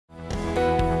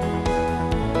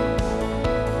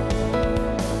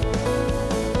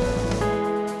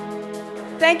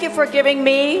Thank you for giving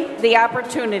me the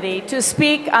opportunity to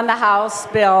speak on the House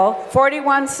Bill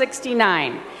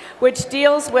 4169, which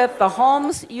deals with the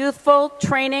Holmes Youth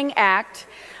Trainee Act,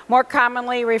 more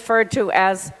commonly referred to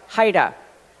as HYTA.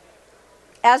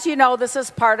 As you know, this is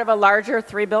part of a larger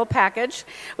three-bill package,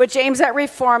 which aims at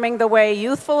reforming the way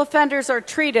youthful offenders are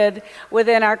treated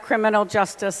within our criminal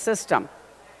justice system.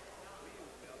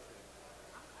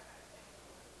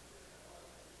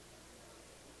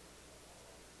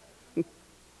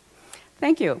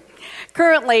 Thank you.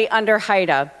 Currently, under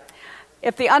HYTA,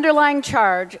 if the underlying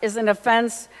charge is an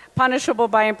offense punishable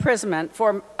by imprisonment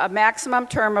for a maximum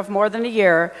term of more than a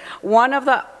year, one of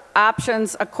the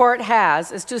options a court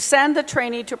has is to send the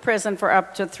trainee to prison for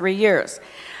up to 3 years.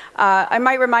 I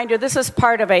might remind you, this is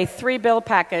part of a three-bill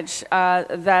package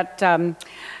that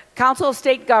Council of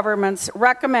State Governments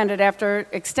recommended after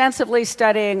extensively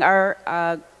studying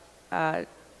our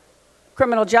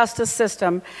criminal justice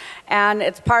system, and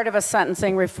it's part of a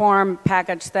sentencing reform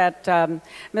package that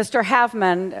Mr.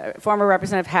 Havman, former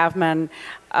Representative Havman,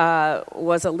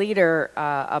 was a leader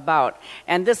about.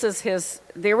 And this is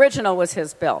the original was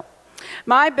his bill.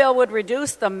 My bill would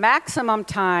reduce the maximum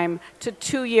time to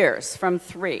 2 years from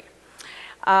 3.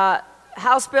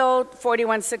 House Bill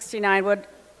 4169 would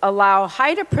allow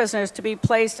HYTA prisoners to be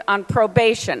placed on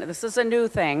probation, this is a new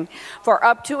thing, for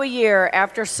up to a year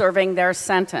after serving their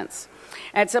sentence.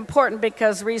 And it's important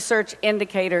because research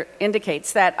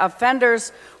indicates that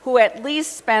offenders who at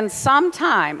least spend some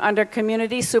time under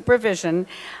community supervision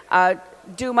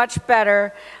do much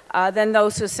better than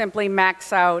those who simply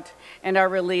max out and are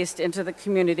released into the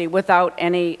community without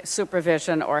any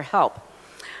supervision or help.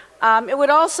 It would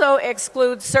also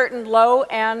exclude certain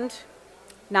low-end,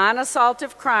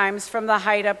 non-assaultive crimes from the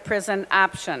HYTA prison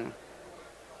option.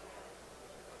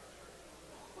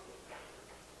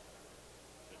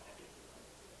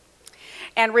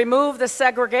 And remove the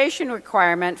segregation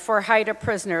requirement for HYTA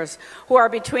prisoners who are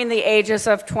between the ages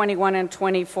of 21 and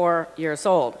 24 years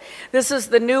old. This is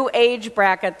the new age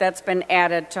bracket that's been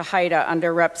added to HYTA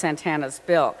under Rep. Santana's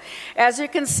bill. As you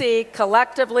can see,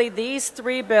 collectively, these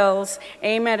 3 bills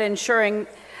aim at ensuring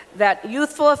that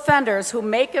youthful offenders who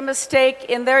make a mistake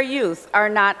in their youth are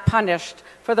not punished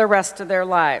for the rest of their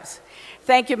lives.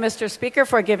 Thank you, Mr. Speaker,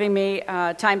 for giving me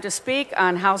time to speak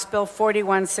on House Bill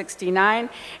 4169,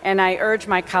 and I urge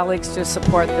my colleagues to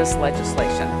support this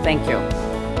legislation. Thank you.